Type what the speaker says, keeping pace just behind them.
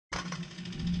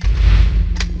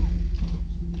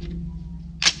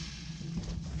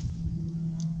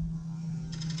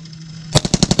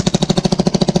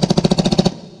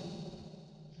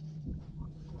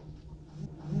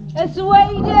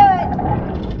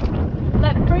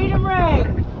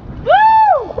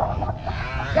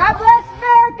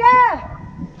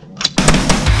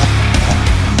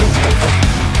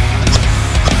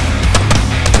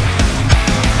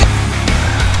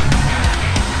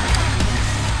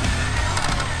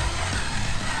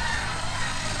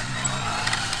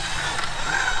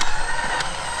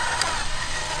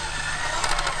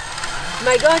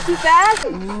I going too fast?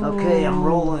 Okay, I'm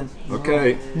rolling.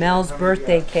 Okay. Mel's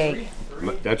birthday cake.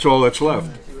 That's all that's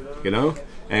left, you know?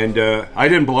 And I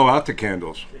didn't blow out the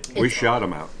candles. We shot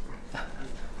them out.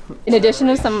 In addition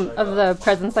to some of the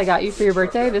presents I got you for your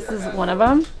birthday, this is one of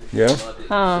them.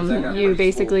 Yeah? You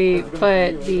basically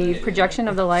put the projection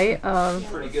of the light of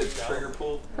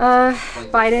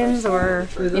Biden's or,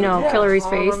 you know, Hillary's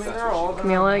face,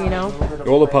 Camilla, you know.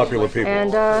 All the popular people.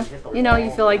 And, you know,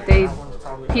 you feel like they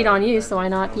peed on you, so why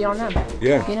not pee on them?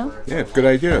 Yeah. You know? Yeah, good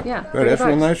idea. Yeah. Right, that's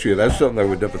real $30. nice of you. That's something I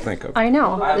would never think of. I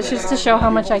know. It's just to show how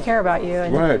much I care about you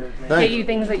and Right. get Thanks. you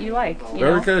things that you like. You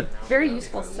Very know? good. Very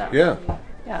useful stuff. Yeah.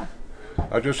 Yeah.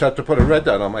 I just have to put a red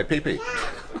dot on my pee-pee.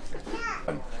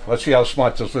 Let's see how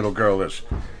smart this little girl is.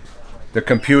 The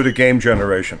computer game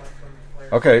generation.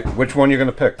 Okay, which one are you going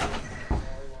to pick?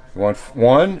 You want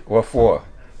 1 or 4?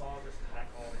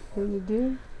 What do you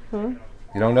do? Huh?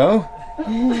 You don't know?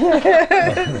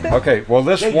 Okay, well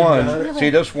this one, see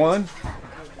this one?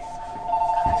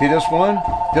 See this one?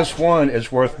 This one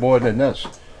is worth more than this.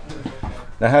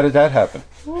 Now how did that happen?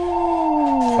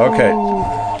 Okay.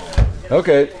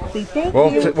 Okay. Say thank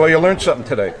Well, you. well, you learned something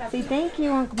today. Say thank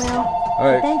you, Uncle Mel. All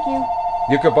right. Thank you.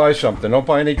 You could buy something. Don't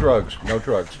buy any drugs. No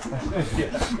drugs.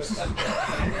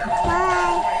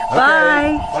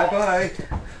 Bye. Bye-bye.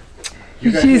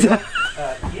 She's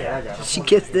she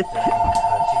gets it.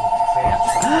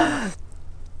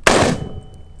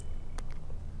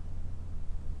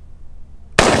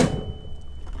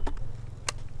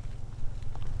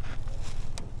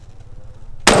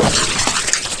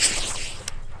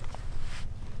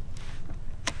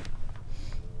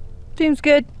 Seems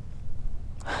good.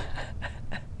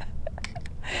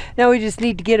 Now we just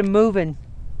need to get them moving.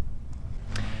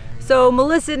 So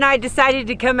Melissa and I decided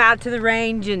to come out to the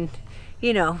range and,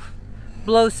 you know,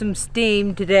 blow some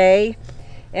steam today.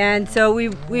 And so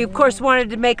we of course wanted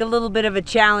to make a little bit of a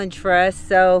challenge for us.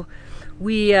 So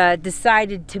we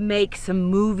decided to make some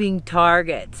moving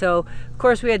targets. So of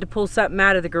course we had to pull something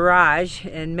out of the garage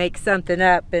and make something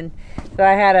up. And so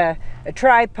I had a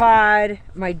tripod,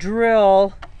 my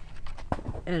drill,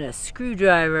 and a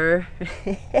screwdriver.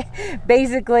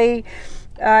 Basically,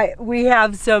 we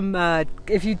have some,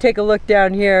 if you take a look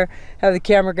down here, have the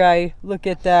camera guy look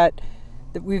at that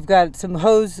we've got some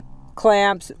hose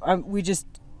clamps. We just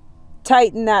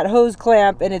tighten that hose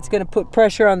clamp and it's going to put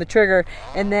pressure on the trigger,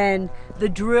 and then the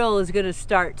drill is going to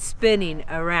start spinning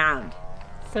around.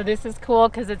 So this is cool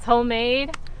because it's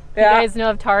homemade. Yeah. You guys know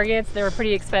of Targets, they were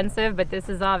pretty expensive, but this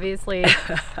is obviously,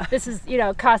 this is, you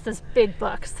know, cost us big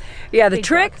bucks. Yeah, Big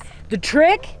bucks. the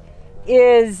trick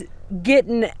is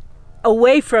getting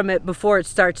away from it before it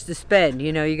starts to spin.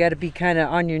 You know, you got to be kind of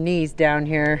on your knees down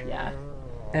here Yeah,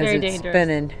 as very it's dangerous.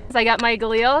 spinning. So I got my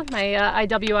Galil, my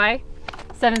IWI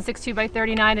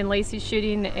 762x39, and Lacey's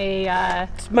shooting a,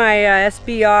 It's my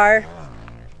SBR.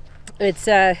 It's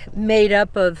made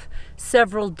up of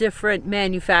several different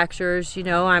manufacturers. You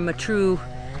know, I'm a true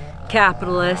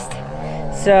capitalist.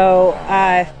 So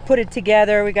I put it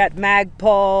together. We got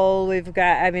Magpul, we've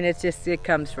got, I mean, it's just, it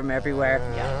comes from everywhere.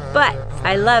 Yeah. But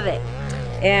I love it.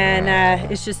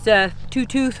 And it's just a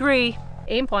 223.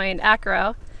 Aimpoint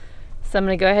Acro. So I'm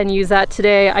gonna go ahead and use that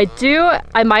today.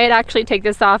 I might actually take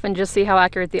this off and just see how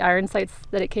accurate the iron sights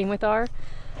that it came with are.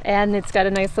 And it's got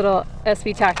a nice little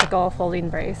SB Tactical folding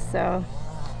brace. So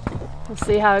we'll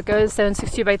see how it goes.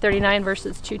 762x39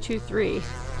 versus 223.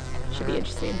 Should be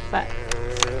interesting. But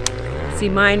See,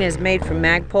 mine is made from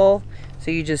Magpul.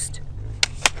 So you just,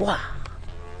 wah,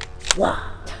 wah,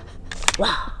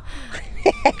 wah.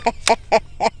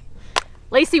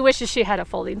 Lacey wishes she had a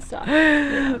folding stock.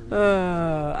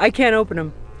 I can't open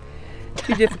them.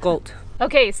 Too difficult.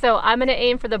 Okay, so I'm gonna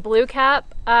aim for the blue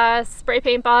cap spray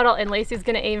paint bottle, and Lacey's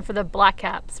gonna aim for the black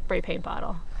cap spray paint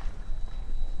bottle.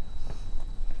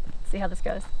 See how this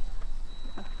goes.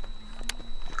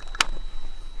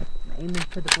 Aiming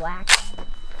for the black.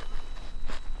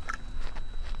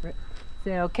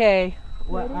 Say okay.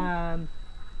 Well,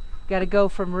 got to go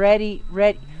from ready.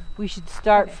 We should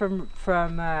start Okay.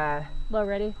 from Low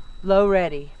ready? low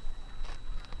ready.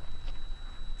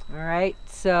 All right.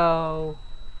 So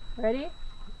Ready?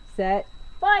 set.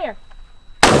 Fire!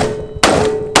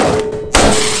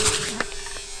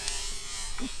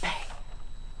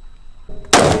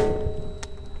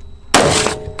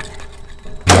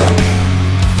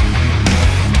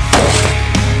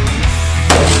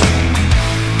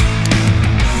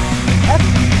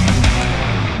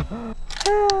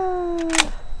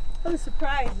 I was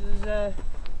surprised. It was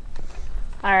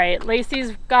All right,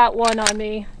 Lacey's got one on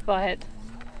me, but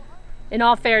in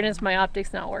all fairness, my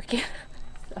optic's not working.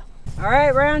 all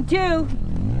right. Round two.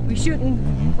 We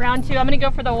shooting? Round 2. I'm gonna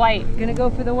go for the white. Gonna go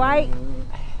for the white?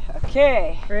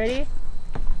 Okay. Ready?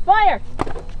 Fire!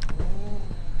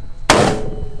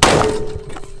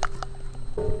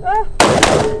 Oh.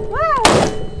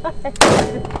 Wow!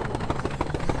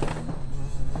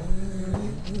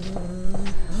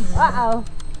 Uh-oh.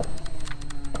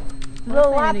 A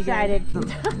little lopsided.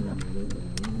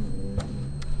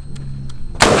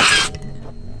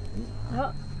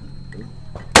 Oh.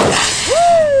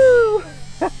 Woo!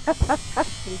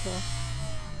 Pretty cool.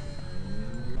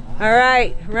 All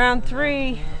right, round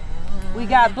 3. We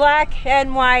got black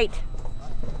and white.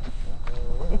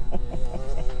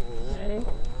 Ready?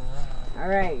 All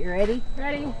right, you ready?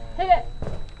 Ready? Hit it!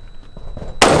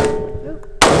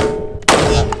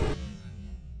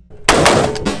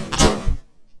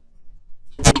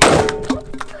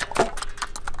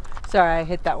 Sorry, I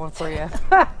hit that one for you.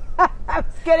 I was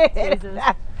gonna hit Jesus.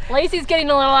 it. Lacey's getting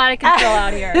a little out of control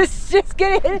out here. It's just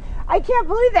gonna hit. I can't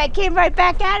believe that came right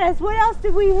back at us. What else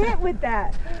did we hit with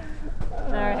that?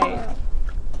 All right.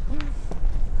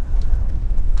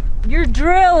 Your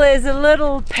drill is a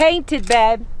little painted,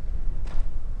 babe.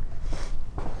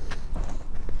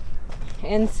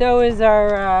 And so is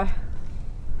our, I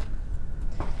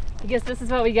guess this is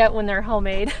what we get when they're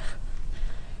homemade.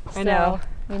 I know.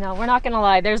 You know, we're not gonna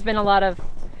lie. There's been a lot of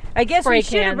I guess spray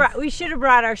we should have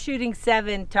brought our shooting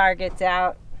 7 targets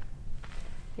out.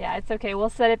 Yeah, it's okay. We'll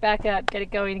set it back up, get it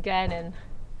going again, and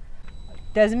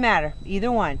Doesn't matter.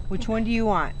 Either one. Which one do you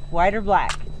want? White or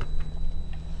black?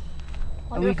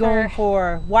 I'll Are go we going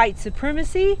for white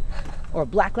supremacy or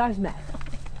Black Lives Matter?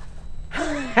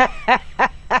 I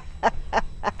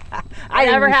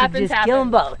think Whatever we should happens, just kill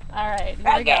them both. All right.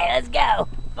 Here we Okay, go. let's go.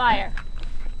 Fire.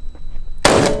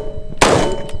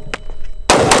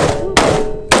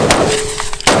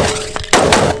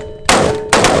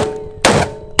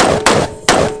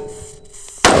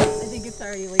 I think it's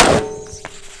already leaving.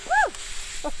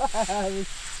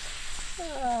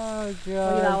 Oh, Look at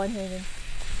that God. one hanging.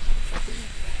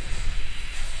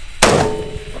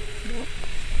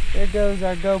 There goes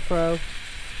our GoPro.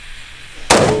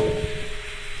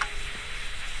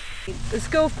 Let's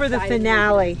go for the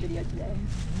finale.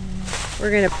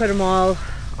 We're gonna put them all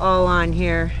on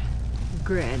here.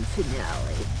 Grand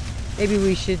finale. Maybe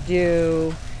we should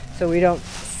do, so we don't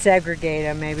segregate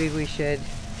them, maybe we should,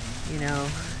 you know,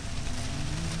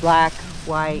 black,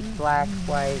 white, black,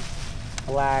 white,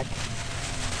 black.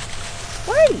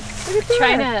 Wait, look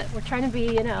at that. We're trying to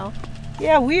be, you know,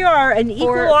 Yeah, we are an equal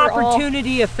for all-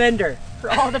 opportunity offender.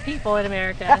 for all the people in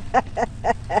America.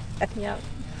 Yep.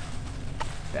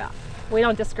 Yeah. We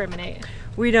don't discriminate.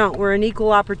 We don't, we're an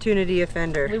equal opportunity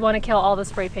offender. We want to kill all the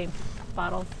spray paint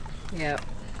bottles. Yep.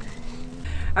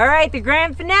 All right, the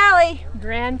grand finale.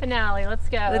 Grand finale. Let's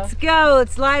go. Let's go.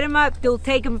 Let's light them up. You'll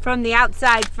take them from the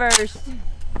outside first.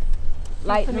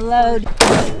 Light and load.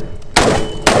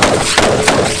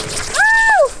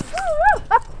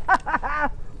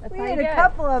 That's We how hit you a get.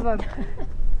 couple of them.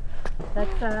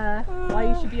 That's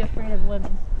why you should be afraid of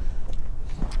women.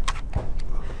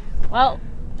 Well,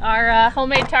 our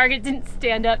homemade target didn't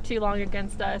stand up too long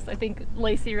against us. I think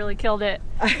Lacey really killed it.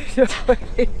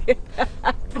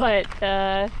 But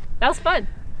that was fun.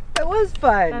 That was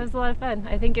fun. That was a lot of fun.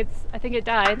 I think it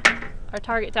died. Our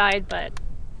target died, but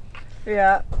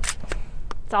Yeah.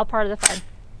 it's all part of the fun.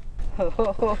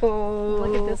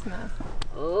 Look at this mess.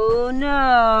 Oh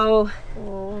no.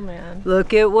 Oh man.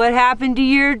 Look at what happened to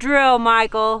your drill,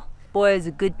 Michael. Boy, it's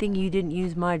a good thing you didn't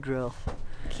use my drill.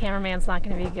 Cameraman's not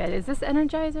going to be good. Is this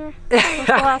Energizer? It's supposed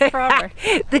to last forever.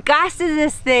 The cost of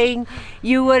this thing,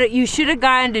 you should have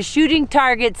gone to Shooting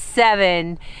Target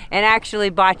 7 and actually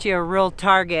bought you a real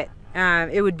target.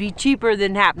 It would be cheaper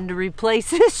than having to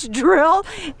replace this drill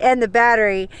and the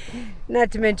battery,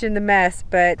 not to mention the mess.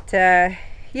 But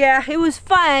yeah, it was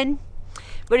fun.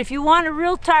 But if you want a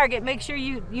real target, make sure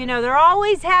you know, they're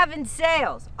always having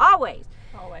sales, always.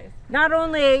 Always. Not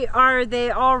only are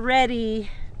they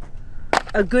already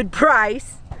a good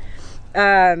price,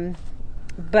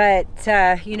 but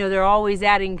you know, they're always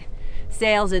adding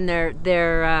sales in their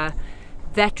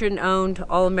veteran-owned,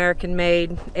 all-American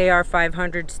made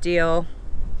AR-500 steel.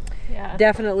 Yeah.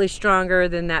 Definitely stronger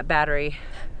than that battery.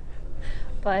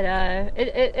 But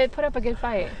it put up a good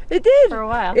fight. It did. For a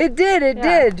while. It did. It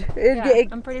Yeah. did. Yeah,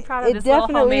 I'm pretty proud of It this little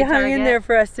definitely homemade hung in target. there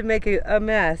for us to make a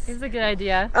mess. It's a good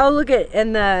idea. Oh, look at,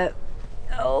 and the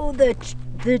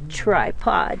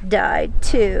tripod died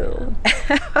too.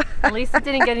 At least it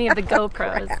didn't get any of the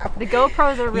GoPros. The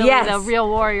GoPros are really Yes. the real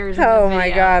warriors in Oh this my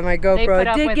video. God, my They put GoPro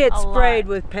up did with get a sprayed lot.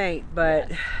 with paint, but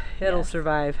it'll Yes.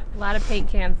 survive. A lot of paint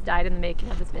cans died in the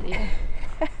making of this video.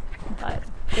 But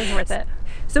it was worth it.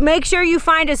 So make sure you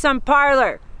find us on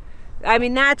Parler. I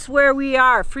mean, that's where we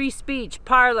are. Free speech,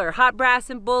 Parler, Hot Brass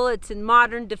and Bullets, and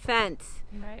Modern Defense.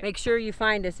 Right. Make sure you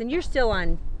find us. And you're still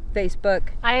on Facebook.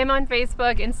 I am on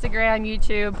Facebook, Instagram,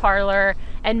 YouTube, Parler,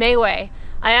 and Mayway.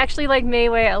 I actually like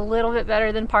Mayway a little bit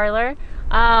better than Parler,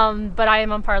 but I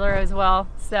am on Parler as well.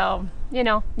 So, you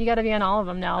know, you got to be on all of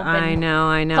them now. I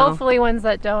know. Hopefully ones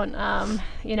that don't,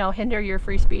 you know, hinder your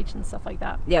free speech and stuff like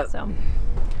that. Yep. So,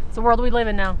 it's the world we live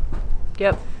in now.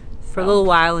 Yep. For a little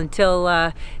while until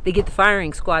they get the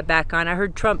firing squad back on. I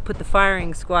heard Trump put the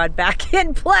firing squad back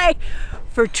in play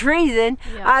for treason.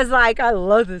 Yeah. I was like, I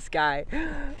love this guy.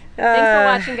 Thanks for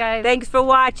watching, guys. Thanks for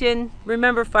watching.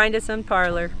 Remember, find us on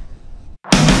Parler.